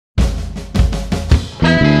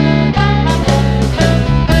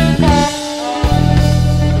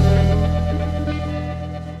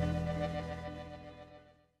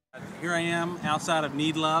I am outside of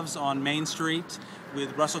Need Loves on Main Street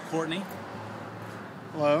with Russell Courtney.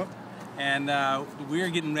 Hello. And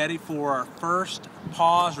we're getting ready for our first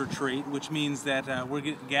pause retreat, which means that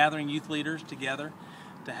we're gathering youth leaders together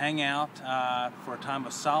to hang out for a time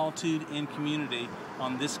of solitude in community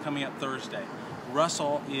on this coming up Thursday.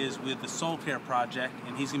 Russell is with the Soul Care Project,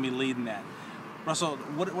 and he's going to be leading that. Russell,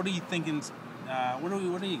 what are you thinking? What are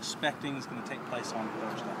you expecting is going to take place on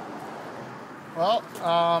Thursday? Well,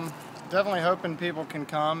 definitely hoping people can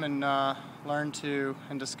come and learn to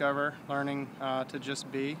and discover, learning to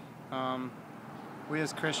just be. We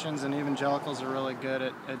as Christians and evangelicals are really good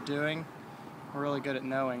at doing. We're really good at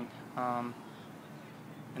knowing.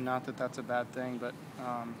 And not that that's a bad thing, but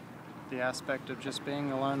the aspect of just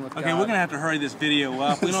being alone with God. Okay, we're going to have to hurry this video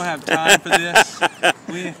up. We don't have time for this.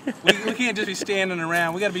 We can't just be standing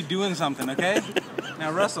around. We got to be doing something, okay?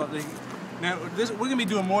 Now, Russell, we're going to be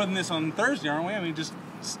doing more than this on Thursday, aren't we? I mean, just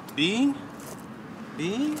being?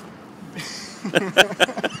 More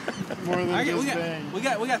than just being. We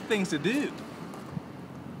got things to do.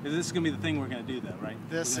 This is going to be the thing we're going to do, though, right?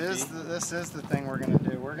 This is the thing we're going to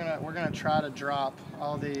do. We're going to try to drop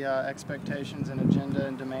all the expectations and agenda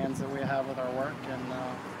and demands that we have with our work, and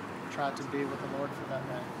try to be with the Lord for that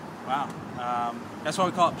day. Wow, that's why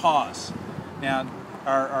we call it pause. Now,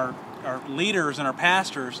 our leaders and our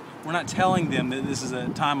pastors, we're not telling them that this is a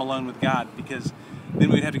time alone with God, because then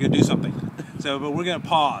we'd have to go do something. So, but we're going to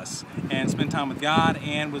pause and spend time with God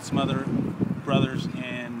and with some other brothers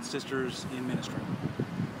and sisters in ministry.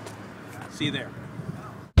 See you there.